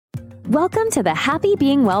Welcome to the Happy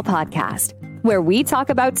Being Well podcast, where we talk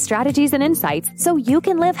about strategies and insights so you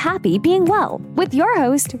can live happy being well with your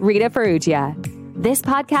host, Rita Ferrugia. This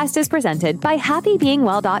podcast is presented by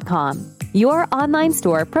happybeingwell.com, your online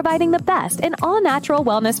store providing the best in all natural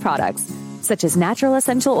wellness products, such as natural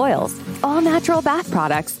essential oils, all natural bath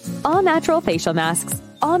products, all natural facial masks,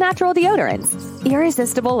 all natural deodorants,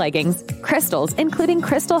 irresistible leggings, crystals, including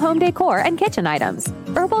crystal home decor and kitchen items,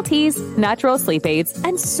 herbal teas, natural sleep aids,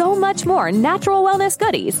 and so much more natural wellness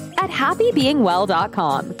goodies at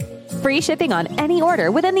happybeingwell.com. Free shipping on any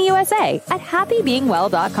order within the USA at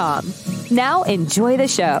happybeingwell.com. Now enjoy the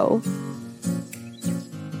show.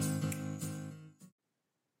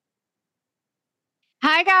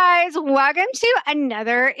 Hi, guys. Welcome to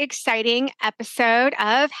another exciting episode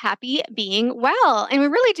of Happy Being Well. And we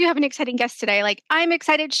really do have an exciting guest today. I'm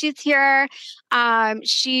excited she's here.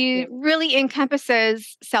 She really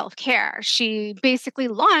encompasses self-care. She basically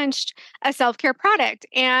launched a self-care product.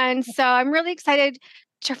 And so I'm really excited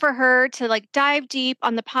for her to dive deep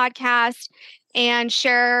on the podcast and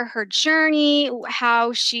share her journey,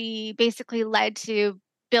 how she basically led to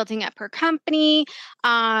building up her company,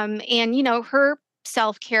 and, her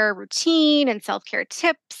self-care routine and self-care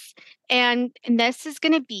tips. And this is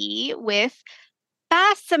going to be with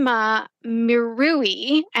Basma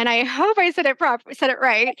Mirui, and I hope I said it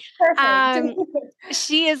right. Perfect.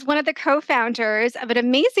 She is one of the co-founders of an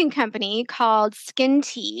amazing company called Skin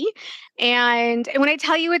Tea. And when I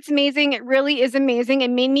tell you it's amazing, it really is amazing.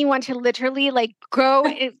 It made me want to literally go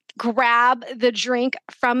and grab the drink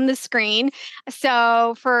from the screen.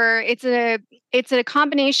 So it's a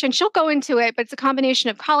combination, she'll go into it, but it's a combination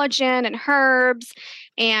of collagen and herbs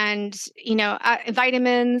and,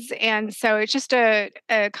 vitamins. And so it's just a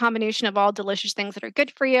combination of all delicious things that are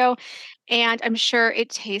good for you. And I'm sure it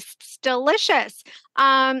tastes delicious.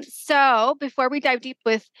 So before we dive deep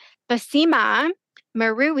with Basma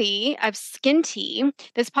Mirui of Skin Tea,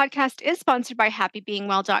 this podcast is sponsored by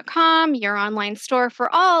happybeingwell.com, your online store for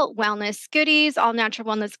all wellness goodies, all natural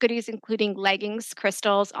wellness goodies, including leggings,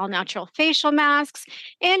 crystals, all natural facial masks,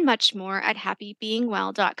 and much more at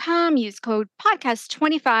happybeingwell.com. Use code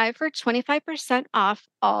podcast25 for 25% off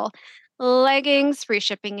all leggings, free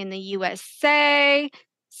shipping in the USA.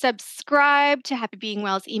 Subscribe to Happy Being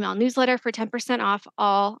Well's email newsletter for 10% off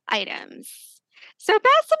all items. So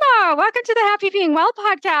Basma, welcome to the Happy Being Well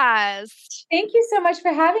podcast. Thank you so much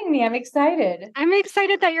for having me. I'm excited. I'm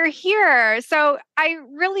excited that you're here. So I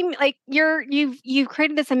really you've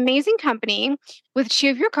created this amazing company with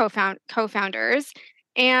two of your co-founders,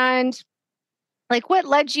 and what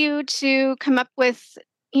led you to come up with,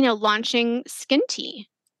 launching Skin Tea?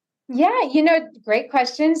 Yeah, great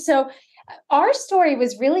question. So our story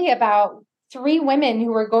was really about three women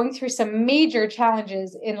who were going through some major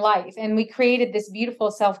challenges in life. And we created this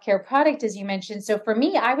beautiful self-care product, as you mentioned. So for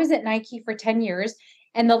me, I was at Nike for 10 years.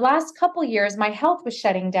 And the last couple years, my health was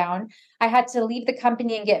shutting down. I had to leave the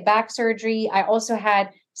company and get back surgery. I also had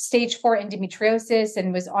stage 4 endometriosis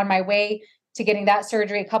and was on my way to getting that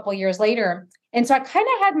surgery a couple years later. And so I kind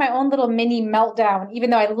of had my own little mini meltdown, even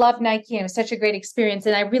though I love Nike and it was such a great experience.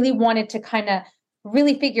 And I really wanted to kind of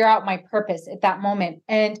really figure out my purpose at that moment.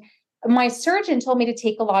 And my surgeon told me to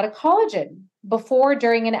take a lot of collagen before,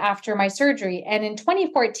 during, and after my surgery. And in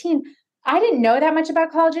 2014, I didn't know that much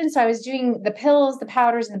about collagen. So I was doing the pills, the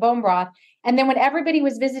powders, and the bone broth. And then when everybody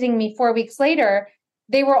was visiting me 4 weeks later,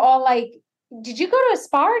 they were all like, did you go to a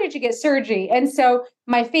spa or did you get surgery? And so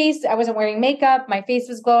my face, I wasn't wearing makeup. My face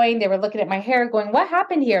was glowing. They were looking at my hair going, what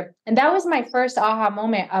happened here? And that was my first aha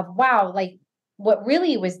moment of, wow, what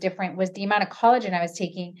really was different was the amount of collagen I was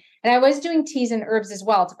taking. And I was doing teas and herbs as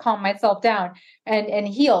well to calm myself down and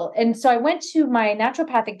heal. And so I went to my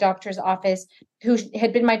naturopathic doctor's office, who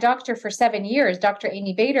had been my doctor for 7 years, Dr.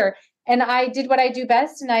 Amy Bader. And I did what I do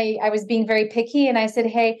best. And I was being very picky. And I said,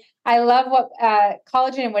 hey, I love what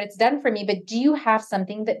collagen and what it's done for me, but do you have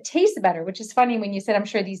something that tastes better? Which is funny when you said, I'm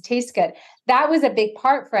sure these taste good. That was a big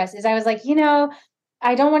part for us, is I was like,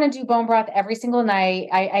 I don't want to do bone broth every single night.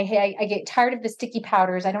 I get tired of the sticky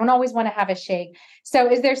powders. I don't always want to have a shake.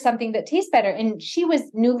 So is there something that tastes better? And she was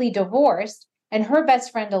newly divorced, and her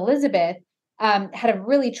best friend, Elizabeth, had a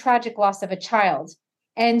really tragic loss of a child.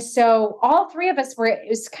 And so all three of us it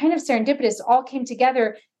was kind of serendipitous, all came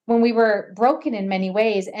together when we were broken in many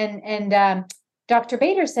ways. And Dr.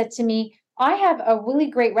 Bader said to me, I have a really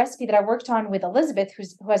great recipe that I worked on with Elizabeth, who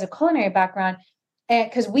has a culinary background.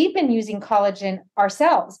 Because we've been using collagen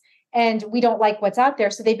ourselves and we don't like what's out there.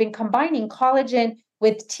 So they've been combining collagen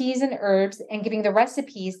with teas and herbs and giving the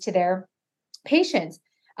recipes to their patients,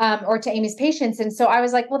 or to Amy's patients. And so I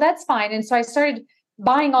was like, well, that's fine. And so I started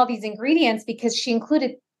buying all these ingredients because she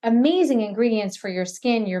included amazing ingredients for your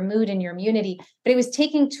skin, your mood, and your immunity, but it was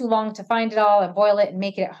taking too long to find it all and boil it and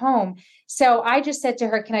make it at home. So I just said to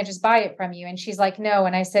her, can I just buy it from you? And she's like, no.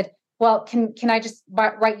 And I said, well, can I just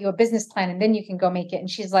write you a business plan and then you can go make it? And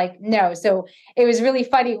she's like, no. So it was really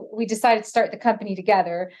funny. We decided to start the company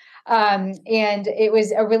together. And it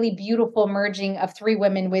was a really beautiful merging of three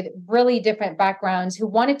women with really different backgrounds who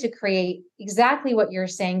wanted to create exactly what you're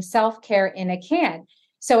saying, self-care in a can.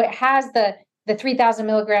 So it has the 3,000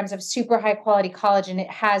 milligrams of super high quality collagen. It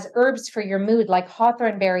has herbs for your mood, like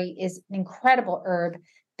hawthorn berry is an incredible herb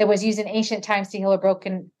that was used in ancient times to heal a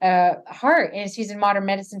broken heart, and it's used in modern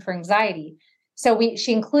medicine for anxiety. So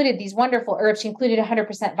she included these wonderful herbs. She included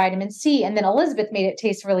 100% vitamin C, and then Elizabeth made it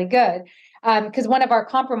taste really good because one of our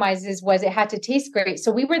compromises was it had to taste great.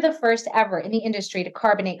 So we were the first ever in the industry to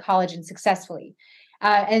carbonate collagen successfully.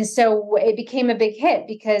 And so it became a big hit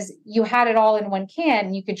because you had it all in one can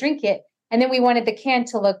and you could drink it. And then we wanted the can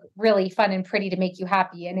to look really fun and pretty to make you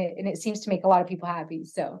happy. And it seems to make a lot of people happy.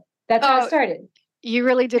 So that's how it started. You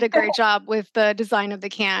really did a great job with the design of the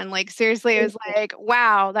can. Like, seriously, it was like,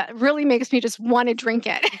 wow, that really makes me just want to drink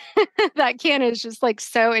it. That can is just like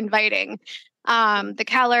so inviting. The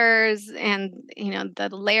colors and, the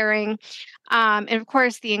layering, and of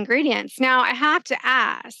course the ingredients. Now I have to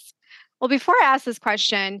ask, well, before I ask this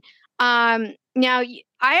question, now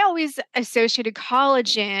I always associated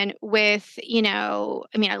collagen with,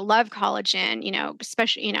 I love collagen,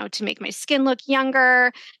 especially, to make my skin look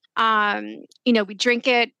younger. We drink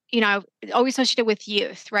it, always associated with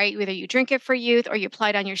youth, right? Whether you drink it for youth or you apply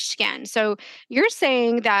it on your skin. So you're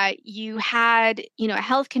saying that you had, a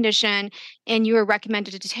health condition and you were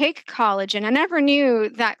recommended to take collagen. I never knew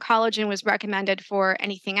that collagen was recommended for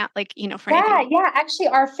anything else, for anything. Yeah. Actually,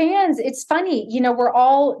 our fans, it's funny,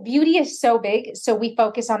 beauty is so big. So we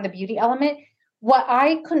focus on the beauty element. What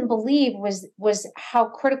I couldn't believe was how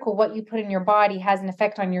critical what you put in your body has an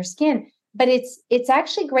effect on your skin. But it's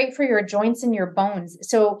actually great for your joints and your bones.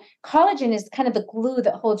 So collagen is kind of the glue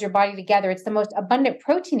that holds your body together. It's the most abundant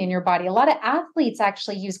protein in your body. A lot of athletes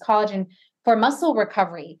actually use collagen for muscle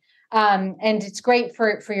recovery. And it's great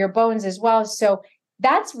for your bones as well. So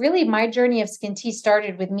that's really my journey of Skin Tea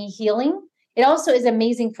started with me healing. It also is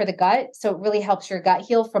amazing for the gut. So it really helps your gut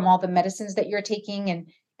heal from all the medicines that you're taking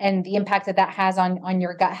and the impact that has on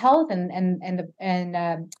your gut health and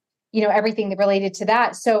everything that related to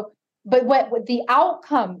that. So but what the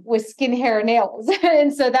outcome was skin, hair, nails.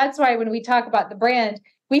 And so that's why when we talk about the brand,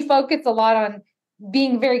 we focus a lot on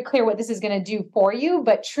being very clear what this is going to do for you.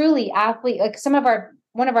 But truly athlete, like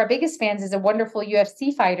one of our biggest fans is a wonderful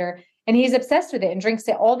UFC fighter, and he's obsessed with it and drinks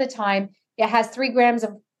it all the time. It has 3 grams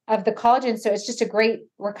of the collagen. So it's just a great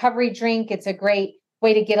recovery drink. It's a great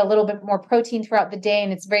way to get a little bit more protein throughout the day.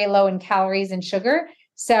 And it's very low in calories and sugar.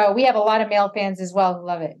 So we have a lot of male fans as well who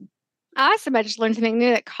love it. Awesome. I just learned something new,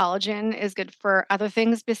 that collagen is good for other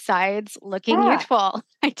things besides looking youthful.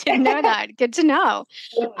 I didn't know that. Good to know.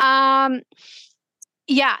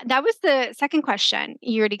 Yeah, that was the second question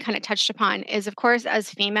you already kind of touched upon is, of course, as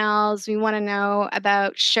females, we want to know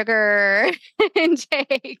about sugar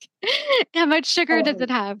intake. How much sugar does it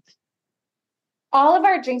have? All of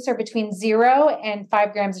our drinks are between 0 and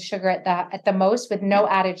 5 grams of sugar at the most, with no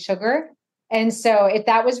added sugar. And so if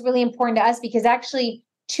that was really important to us, because actually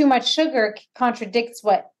too much sugar contradicts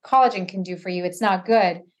what collagen can do for you. It's not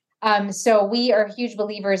good. So we are huge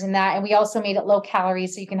believers in that. And we also made it low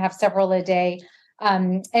calories, so you can have several a day.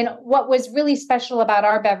 And what was really special about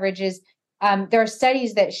our beverage is there are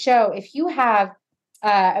studies that show if you have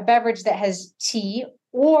a beverage that has tea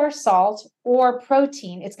or salt or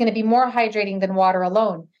protein, it's going to be more hydrating than water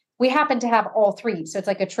alone. We happen to have all 3. So it's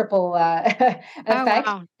like a triple effect.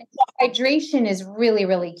 Wow. Hydration is really,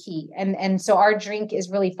 really key. And so our drink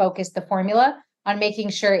is really focused, the formula, on making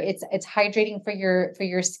sure it's hydrating for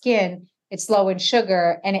your skin. It's low in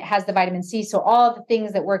sugar and it has the vitamin C. So all the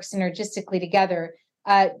things that work synergistically together.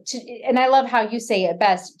 And I love how you say it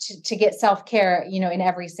best, to get self-care, in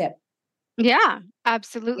every sip. Yeah,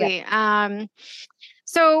 absolutely. Yeah.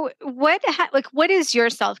 So what is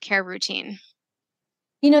your self-care routine?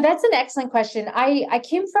 That's an excellent question. I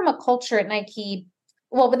came from a culture at Nike,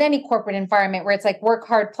 well, with any corporate environment where it's like work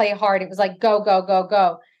hard, play hard. It was like, go, go, go,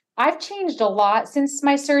 go. I've changed a lot since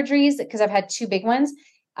my surgeries because I've had 2 big ones.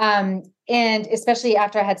 And especially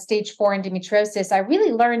after I had stage 4 endometriosis, I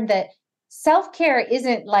really learned that self-care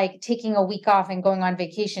isn't like taking a week off and going on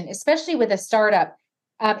vacation, especially with a startup.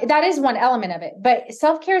 That is one element of it, but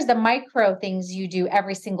self-care is the micro things you do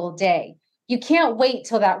every single day. You can't wait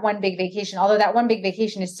till that one big vacation, although that one big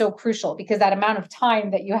vacation is so crucial because that amount of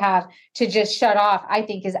time that you have to just shut off, I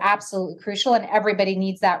think, is absolutely crucial, and everybody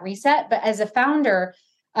needs that reset. But as a founder,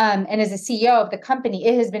 And as a CEO of the company,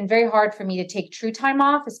 it has been very hard for me to take true time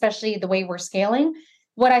off, especially the way we're scaling.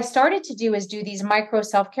 What I started to do is do these micro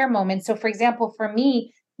self-care moments. So for example, for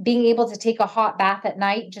me, being able to take a hot bath at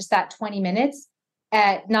night, just that 20 minutes,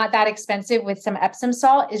 not that expensive with some Epsom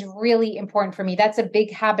salt is really important for me. That's a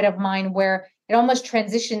big habit of mine where it almost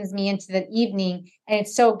transitions me into the evening, and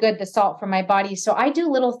it's so good, the salt for my body. So I do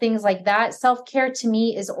little things like that. Self-care to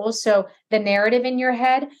me is also the narrative in your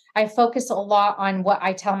head. I focus a lot on what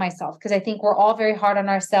I tell myself because I think we're all very hard on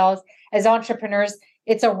ourselves as entrepreneurs.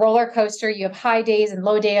 It's a roller coaster. You have high days and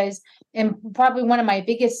low days. And probably one of my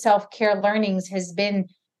biggest self-care learnings has been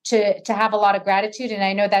to have a lot of gratitude. And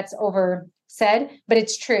I know that's over said, but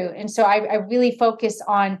it's true. And so I really focus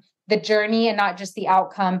on the journey and not just the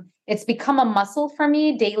outcome. It's become a muscle for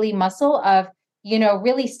me, daily muscle of,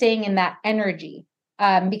 really staying in that energy,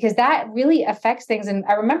 because that really affects things. And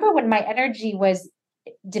I remember when my energy was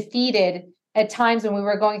defeated at times when we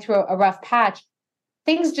were going through a rough patch,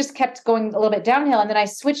 things just kept going a little bit downhill. And then I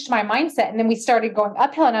switched my mindset and then we started going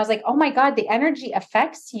uphill. And I was like, oh my God, the energy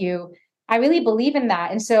affects you. I really believe in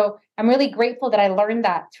that. And so I'm really grateful that I learned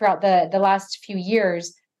that throughout the last few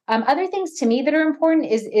years. Other things to me that are important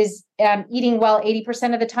is eating well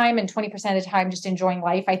 80% of the time and 20% of the time just enjoying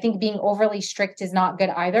life. I think being overly strict is not good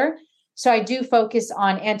either. So I do focus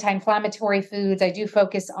on anti-inflammatory foods. I do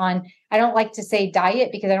focus on, I don't like to say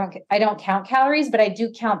diet because I don't count calories, but I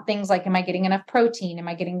do count things like, am I getting enough protein? Am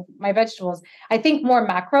I getting my vegetables? I think more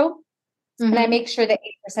macro. Mm-hmm. And I make sure that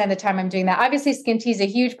 80% of the time I'm doing that. Obviously, skin tea is a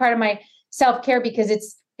huge part of my self-care because it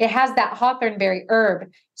has that hawthorn berry herb.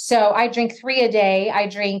 So I drink 3 a day. I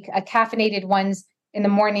drink caffeinated ones in the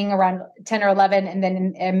morning around 10 or 11, and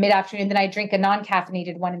then in mid-afternoon. Then I drink a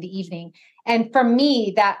non-caffeinated one in the evening. And for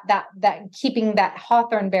me, that keeping that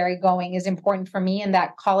hawthorn berry going is important for me, and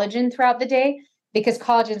that collagen throughout the day, because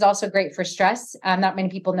collagen is also great for stress. Not many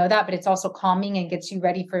people know that, but it's also calming and gets you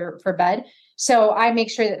ready for bed. So I make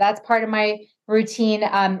sure that that's part of my routine.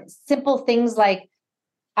 Simple things like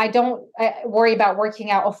I don't worry about working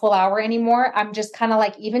out a full hour anymore. I'm just kind of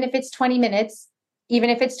like, even if it's 20 minutes,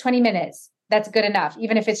 that's good enough.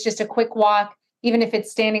 Even if it's just a quick walk, even if it's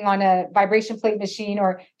standing on a vibration plate machine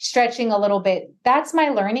or stretching a little bit, that's my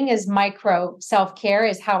learning is micro self-care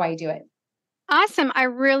is how I do it. Awesome. I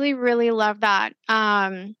really, really love that.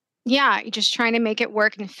 Yeah, just trying to make it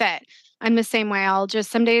work and fit. I'm the same way.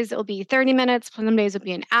 Some days it'll be 30 minutes, some days it'll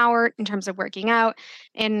be an hour in terms of working out.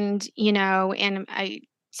 And,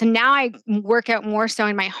 so now I work out more so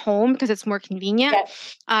in my home because it's more convenient,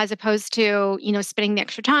 as opposed to, spending the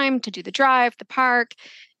extra time to do the drive, the park.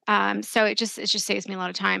 So it just saves me a lot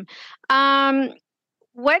of time.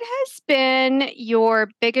 What has been your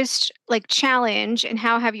biggest challenge and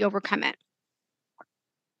how have you overcome it?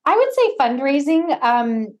 I would say fundraising.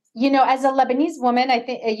 As a Lebanese woman, I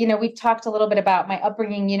think, we've talked a little bit about my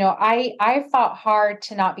upbringing. I fought hard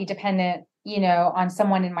to not be dependent, on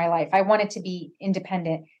someone in my life. I wanted to be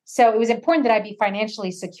independent. So it was important that I be financially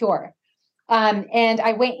secure. And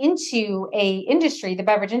I went into the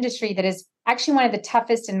beverage industry, that is actually one of the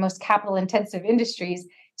toughest and most capital intensive industries.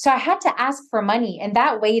 So I had to ask for money, and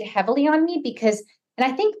that weighed heavily on me and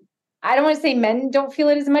I think, I don't want to say men don't feel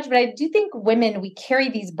it as much, but I do think women, we carry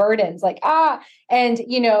these burdens and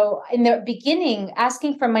in the beginning,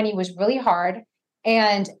 asking for money was really hard.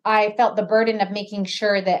 And I felt the burden of making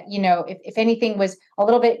sure that, if anything was a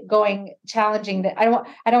little bit going challenging, that I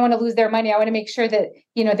don't want to lose their money. I want to make sure that,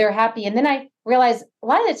 they're happy. And then I realized a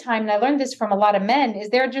lot of the time, and I learned this from a lot of men, is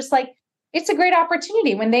they're just like, it's a great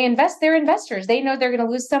opportunity. When they invest, they're investors. They know they're going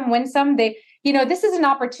to lose some, win some. This is an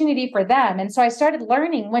opportunity for them. And so I started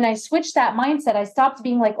learning when I switched that mindset. I stopped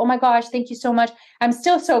being like, oh my gosh, thank you so much. I'm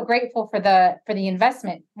still so grateful for the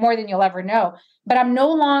investment, more than you'll ever know. But I'm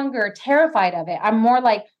no longer terrified of it. I'm more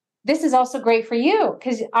like, this is also great for you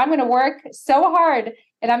because I'm going to work so hard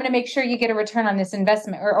and I'm going to make sure you get a return on this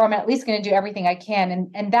investment, or I'm at least going to do everything I can.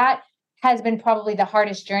 And that has been probably the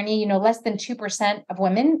hardest journey. Less than 2% of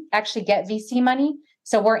women actually get VC money.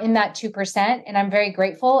 So we're in that 2%, and I'm very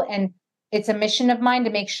grateful. And it's a mission of mine to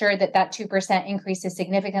make sure that 2% increases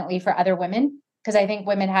significantly for other women, because I think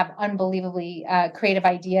women have unbelievably creative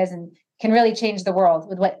ideas and can really change the world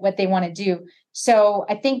with what they want to do. So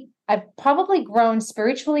I think I've probably grown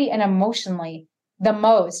spiritually and emotionally the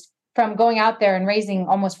most from going out there and raising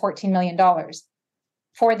almost $14 million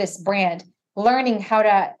for this brand, learning how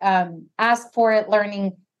to ask for it,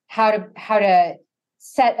 learning how to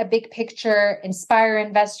set a big picture, inspire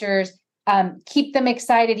investors, keep them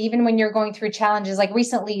excited, even when you're going through challenges. Like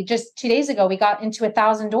recently, just 2 days ago, we got into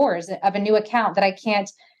 1,000 doors of a new account that I can't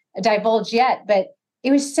divulge yet, but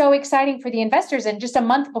it was so exciting for the investors. And just a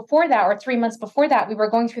month before that, or 3 months before that, we were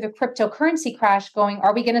going through the cryptocurrency crash going,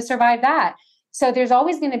 are we going to survive that? So there's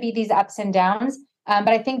always going to be these ups and downs. But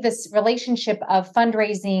I think this relationship of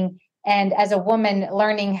fundraising and as a woman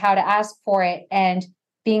learning how to ask for it and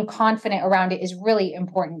being confident around it is really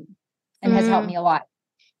important and has helped me a lot.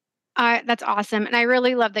 That's awesome. And I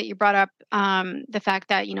really love that you brought up the fact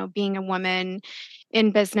that, being a woman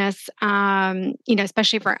in business,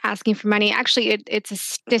 especially for asking for money, actually, it's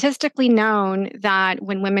statistically known that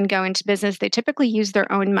when women go into business, they typically use their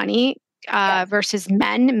own money versus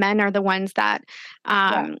men. Men are the ones that,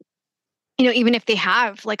 even if they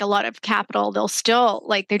have like a lot of capital, they'll still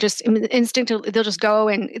they just instinctively, they'll just go,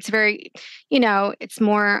 and it's very, it's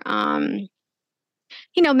more,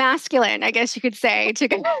 masculine, I guess you could say, to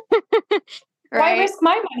go. Right? Why risk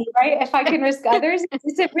my money, right? If I can risk others,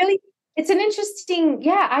 it's an interesting,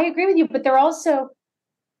 I agree with you, but they're also,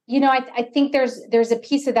 I think there's a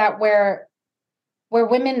piece of that where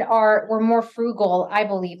women we're more frugal, I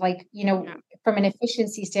believe, from an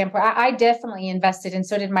efficiency standpoint. I definitely invested, and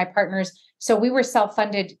so did my partners. So we were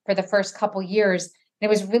self-funded for the first couple years, and it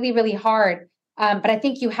was really, really hard. But I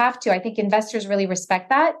think you have to. I think investors really respect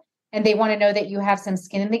that, and they want to know that you have some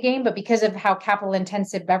skin in the game. But because of how capital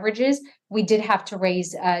intensive beverage is, we did have to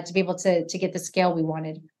raise to be able to get the scale we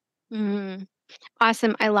wanted. Mm-hmm.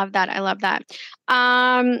 Awesome. I love that.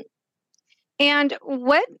 And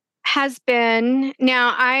what has been,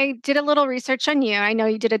 now I did a little research on you. I know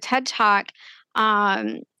you did a TED Talk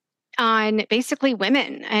on basically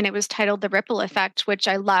women, and it was titled The Ripple Effect, which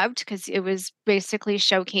I loved because it was basically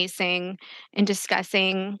showcasing and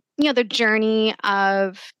discussing, the journey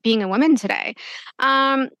of being a woman today.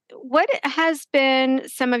 What has been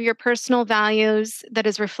some of your personal values that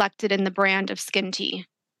is reflected in the brand of Skin Tea?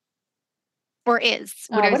 Or is?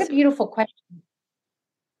 What a beautiful question.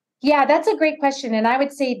 Yeah, that's a great question. And I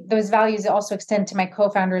would say those values also extend to my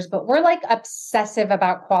co-founders, but we're obsessive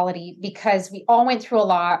about quality because we all went through a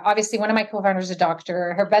lot. Obviously, one of my co-founders is a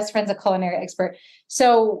doctor, her best friend's a culinary expert.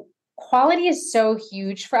 So quality is so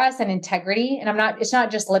huge for us, and integrity. And it's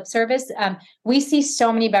not just lip service. We see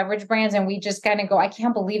so many beverage brands and we just kind of go, I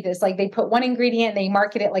can't believe this. They put one ingredient and they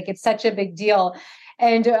market it like it's such a big deal.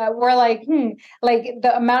 And we're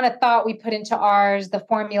the amount of thought we put into ours, the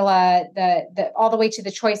formula, the all the way to the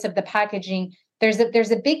choice of the packaging. There's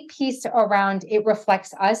a big piece around it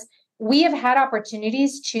reflects us. We have had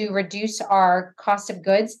opportunities to reduce our cost of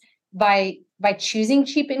goods by choosing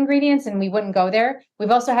cheap ingredients, and we wouldn't go there. We've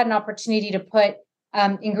also had an opportunity to put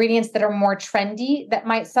ingredients that are more trendy that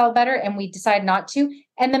might sell better, and we decided not to.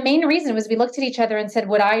 And the main reason was we looked at each other and said,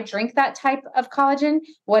 would I drink that type of collagen?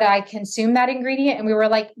 Would I consume that ingredient? And we were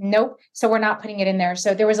like, nope. So we're not putting it in there.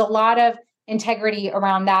 So there was a lot of integrity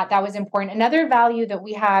around that. That was important. Another value that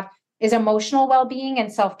we have is emotional well-being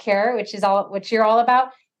and self-care, which you're all about.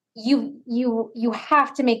 You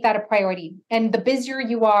have to make that a priority. And the busier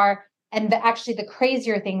you are, and the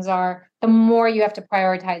crazier things are, the more you have to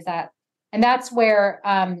prioritize that. And that's where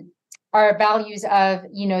our values of,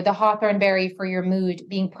 the hawthorn berry for your mood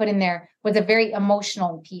being put in there was a very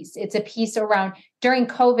emotional piece. It's a piece around, during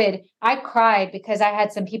COVID, I cried because I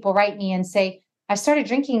had some people write me and say, I started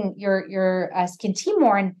drinking your Skin Tea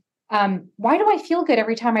more, and why do I feel good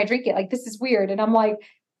every time I drink it? This is weird. And I'm like,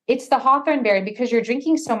 it's the hawthorn berry. Because you're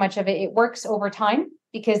drinking so much of it, it works over time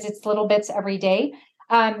because it's little bits every day.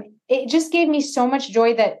 It just gave me so much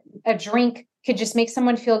joy that a drink could just make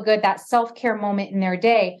someone feel good, that self-care moment in their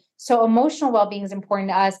day. So emotional well-being is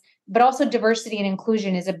important to us, but also diversity and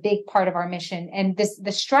inclusion is a big part of our mission. And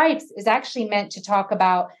the Stripes is actually meant to talk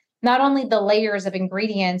about not only the layers of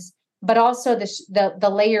ingredients, but also the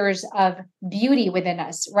layers of beauty within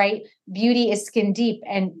us, right? Beauty is skin deep,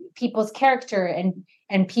 and people's character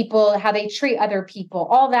and people, how they treat other people.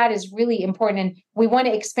 All that is really important. And we want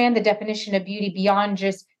to expand the definition of beauty beyond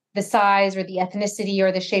just the size or the ethnicity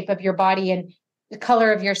or the shape of your body and the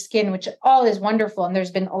color of your skin, which all is wonderful. And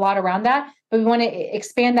there's been a lot around that, but we want to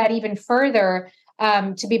expand that even further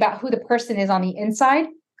to be about who the person is on the inside.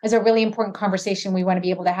 Is a really important conversation we want to be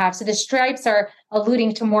able to have. So the Stripes are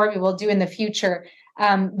alluding to more we will do in the future,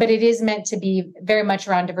 but it is meant to be very much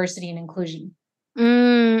around diversity and inclusion.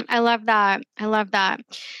 I love that.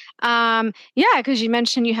 Because you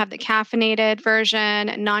mentioned you have the caffeinated version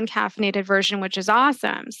and non-caffeinated version, which is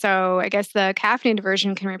awesome. So I guess the caffeinated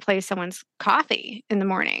version can replace someone's coffee in the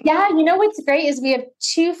morning. Yeah, what's great is we have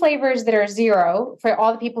 2 flavors that are 0 for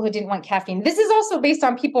all the people who didn't want caffeine. This is also based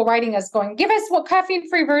on people writing us going, give us what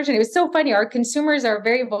caffeine-free version. It was so funny. Our consumers are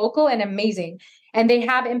very vocal and amazing, and they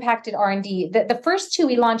have impacted R&D. The first 2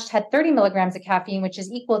 we launched had 30 milligrams of caffeine, which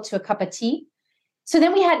is equal to a cup of tea. So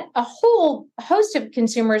then we had a whole host of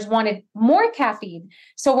consumers wanted more caffeine.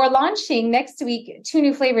 So we're launching next week 2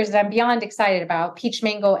 new flavors that I'm beyond excited about: peach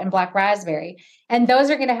mango and black raspberry. And those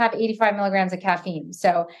are going to have 85 milligrams of caffeine.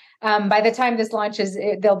 So by the time this launches,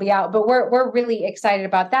 they'll be out. But we're really excited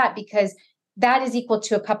about that because that is equal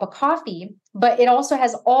to a cup of coffee, but it also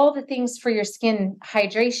has all the things for your skin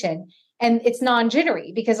hydration. And it's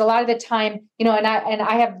non-jittery because a lot of the time, and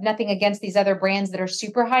I have nothing against these other brands that are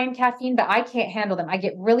super high in caffeine, but I can't handle them. I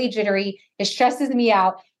get really jittery. It stresses me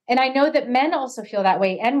out. And I know that men also feel that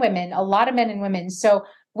way, and women, a lot of men and women. So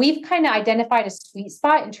we've kind of identified a sweet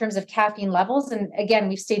spot in terms of caffeine levels. And again,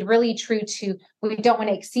 we've stayed really true to, we don't want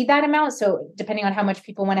to exceed that amount. So depending on how much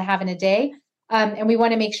people want to have in a day. And we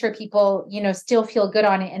want to make sure people, still feel good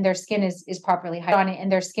on it and their skin is properly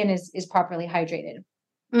hydrated.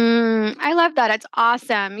 I love that. It's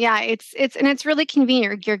awesome. Yeah, it's really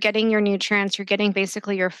convenient. You're getting your nutrients, you're getting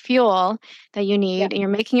basically your fuel that you need, and you're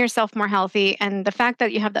making yourself more healthy. And the fact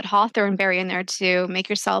that you have that hawthorn berry in there to make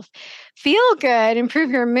yourself feel good,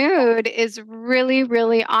 improve your mood is really,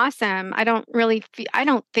 really awesome. I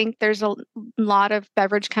don't think there's a lot of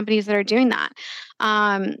beverage companies that are doing that.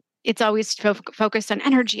 It's always focused on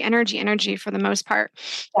energy for the most part.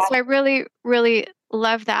 Yeah. So I really, really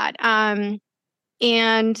love that.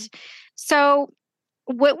 And so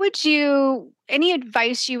any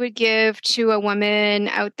advice you would give to a woman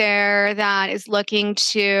out there that is looking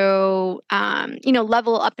to,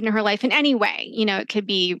 level up in her life in any way? It could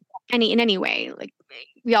be in any way. Like,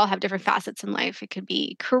 we all have different facets in life. It could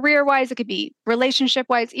be career-wise, it could be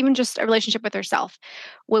relationship-wise, even just a relationship with herself.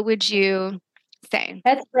 What would you say?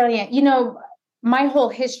 That's brilliant. My whole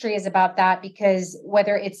history is about that, because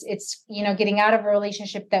whether it's getting out of a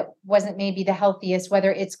relationship that wasn't maybe the healthiest,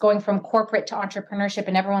 whether it's going from corporate to entrepreneurship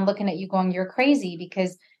and everyone looking at you going, you're crazy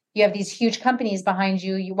because you have these huge companies behind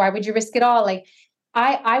you. Why would you risk it all? Like,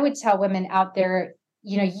 I would tell women out there,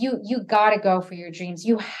 you got to go for your dreams.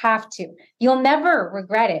 You have to. You'll never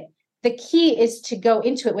regret it. The key is to go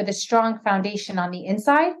into it with a strong foundation on the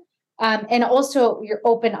inside. And also your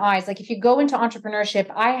open eyes. Like, if you go into entrepreneurship,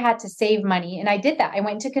 I had to save money, and I did that. I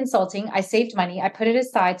went into consulting. I saved money. I put it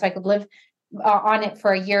aside so I could live on it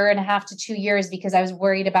for 1.5 to 2 years because I was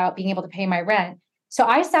worried about being able to pay my rent. So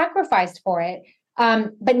I sacrificed for it.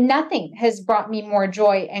 But nothing has brought me more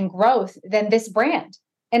joy and growth than this brand.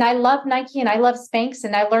 And I love Nike and I love Spanx,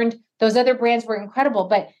 and I learned those other brands were incredible,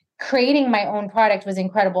 but creating my own product was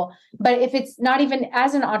incredible. But if it's not even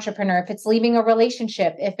as an entrepreneur, if it's leaving a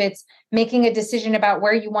relationship, if it's making a decision about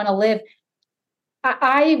where you want to live,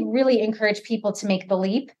 I really encourage people to make the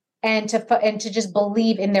leap and to just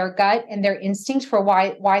believe in their gut and their instinct for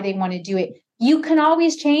why they want to do it. You can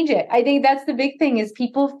always change it. I think that's the big thing, is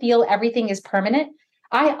people feel everything is permanent.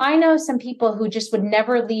 I know some people who just would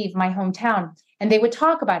never leave my hometown, and they would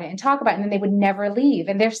talk about it, and then they would never leave,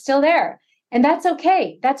 and they're still there. And that's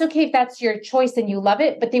okay. That's okay if that's your choice and you love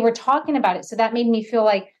it, but they were talking about it. So that made me feel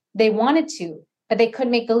like they wanted to, but they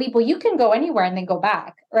couldn't make the leap. Well, you can go anywhere and then go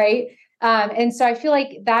back, right? And so I feel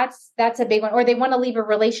like that's a big one. Or they want to leave a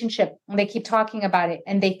relationship and they keep talking about it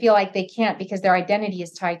and they feel like they can't because their identity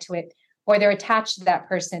is tied to it, or they're attached to that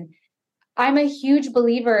person. I'm a huge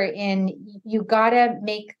believer in, you gotta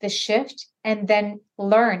make the shift and then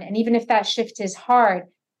learn. And even if that shift is hard,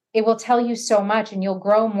 it will tell you so much, and you'll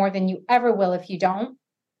grow more than you ever will if you don't.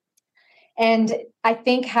 And I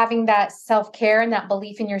think having that self-care and that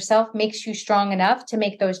belief in yourself makes you strong enough to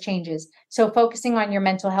make those changes. So focusing on your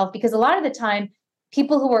mental health, because a lot of the time,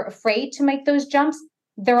 people who are afraid to make those jumps,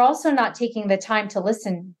 they're also not taking the time to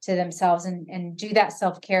listen to themselves and do that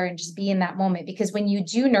self-care and just be in that moment. Because when you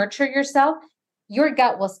do nurture yourself, your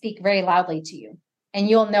gut will speak very loudly to you, and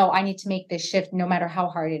you'll know, I need to make this shift no matter how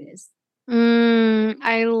hard it is.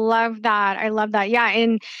 I love that. I love that. Yeah.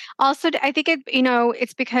 And also, I think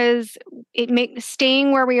it's because it makes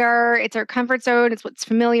staying where we are, it's our comfort zone. It's what's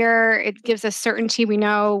familiar. It gives us certainty. We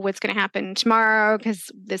know what's going to happen tomorrow because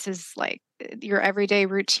this is like your everyday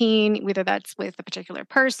routine, whether that's with a particular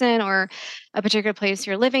person or a particular place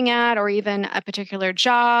you're living at, or even a particular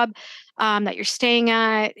job that you're staying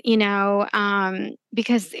at,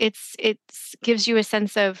 because it gives you a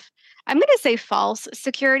sense of, I'm going to say false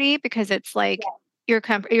security, because it's like you're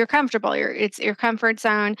comfortable. It's your comfort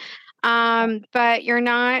zone. But you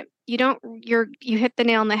hit the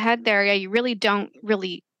nail on the head there. Yeah, you really don't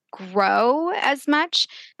really grow as much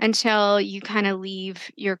until you kind of leave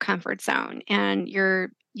your comfort zone and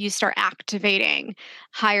you start activating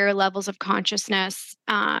higher levels of consciousness.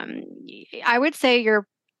 I would say your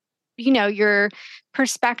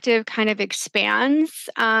perspective kind of expands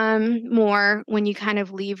more when you kind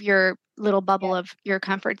of leave your little bubble of your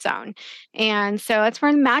comfort zone. And so that's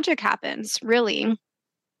where the magic happens, really.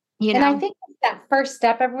 And I think that first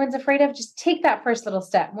step everyone's afraid of, just take that first little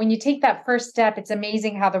step. When you take that first step, it's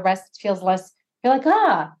amazing how the rest feels less. You're like,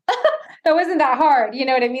 that wasn't that hard. You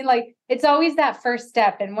know what I mean? Like, it's always that first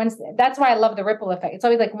step. And that's why I love the ripple effect. It's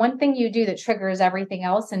always like one thing you do that triggers everything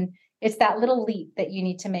else. And it's that little leap that you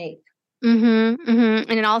need to make. Mm-hmm,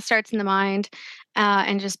 mm-hmm. And it all starts in the mind,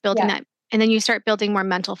 and just building that. And then you start building more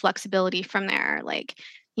mental flexibility from there. Like,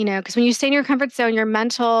 because when you stay in your comfort zone, your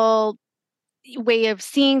mental way of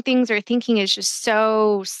seeing things or thinking is just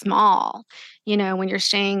so small, when you're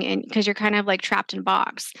staying in, because you're kind of like trapped in a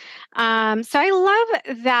box. So I love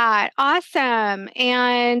that. Awesome.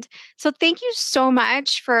 And so thank you so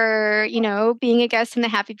much for, being a guest in the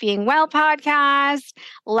Happy Being Well podcast.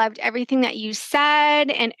 Loved everything that you said.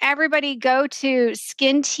 And everybody go to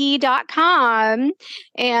skintea.com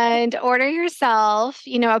and order yourself,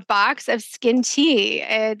 a box of skin tea.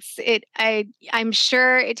 I'm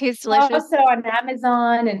sure it tastes delicious. Also on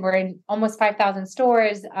Amazon, and we're in almost 5,000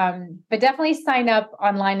 stores. But definitely sign up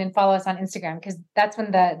online and follow us on Instagram, because that's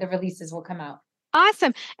when the releases will come out.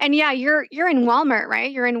 Awesome. And yeah, you're in Walmart,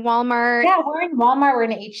 right? You're in Walmart. Yeah, we're in Walmart. We're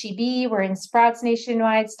in HEB. We're in Sprouts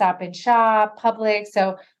nationwide, Stop and Shop, Publix.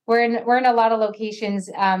 So we're in a lot of locations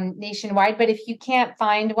nationwide. But if you can't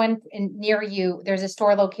find one near you, there's a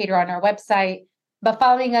store locator on our website. But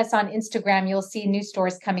following us on Instagram, you'll see new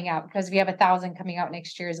stores coming out, because we have 1,000 coming out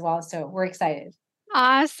next year as well. So we're excited.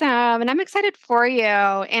 Awesome. And I'm excited for you.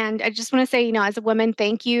 And I just want to say, as a woman,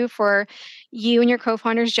 thank you for you and your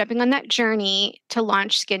co-founders jumping on that journey to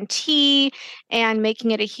launch Skin Tea and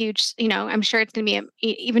making it a huge, I'm sure it's going to be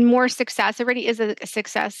even more success. It already is a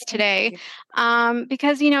success today.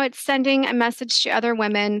 Because, it's sending a message to other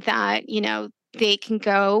women that, they can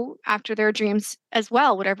go after their dreams as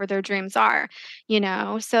well, whatever their dreams are,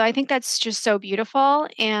 So I think that's just so beautiful.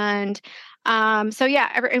 And so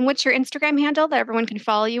yeah, and what's your Instagram handle that everyone can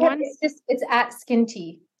follow you on? It's at Skin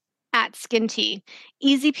Tea. At Skin Tea.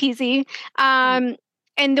 Easy peasy. And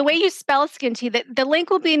the way you spell Skin Tea, the link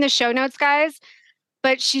will be in the show notes, guys,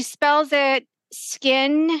 but she spells it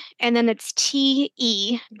skin and then it's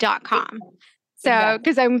TE.com. So,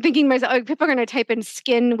 because I'm thinking myself, people are going to type in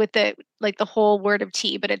skin with the whole word of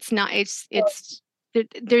tea, but it's not,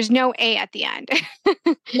 there's no A at the end.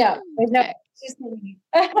 No, there's no.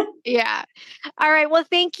 Yeah. All right. Well,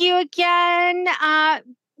 thank you again,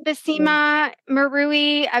 Basima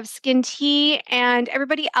Marui of Skin Tea, and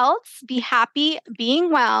everybody else. Be happy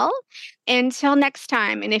being well. Until next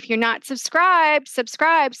time. And if you're not subscribed,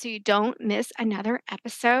 subscribe so you don't miss another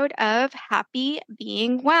episode of Happy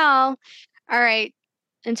Being Well. All right.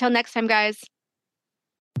 Until next time, guys.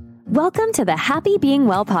 Welcome to the Happy Being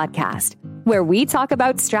Well podcast, where we talk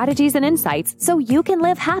about strategies and insights so you can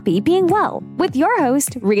live happy being well, with your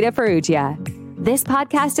host, Rita Ferrugia. This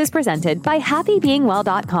podcast is presented by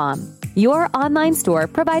happybeingwell.com, your online store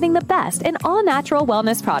providing the best in all natural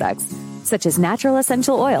wellness products, such as natural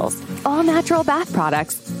essential oils, all natural bath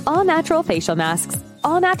products, all natural facial masks,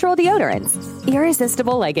 all natural deodorants,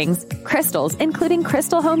 irresistible leggings, crystals, including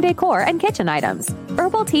crystal home decor and kitchen items,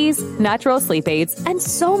 herbal teas, natural sleep aids, and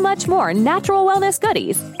so much more natural wellness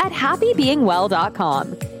goodies at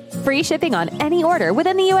happybeingwell.com. Free shipping on any order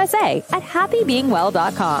within the USA at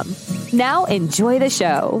happybeingwell.com. Now enjoy the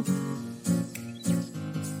show.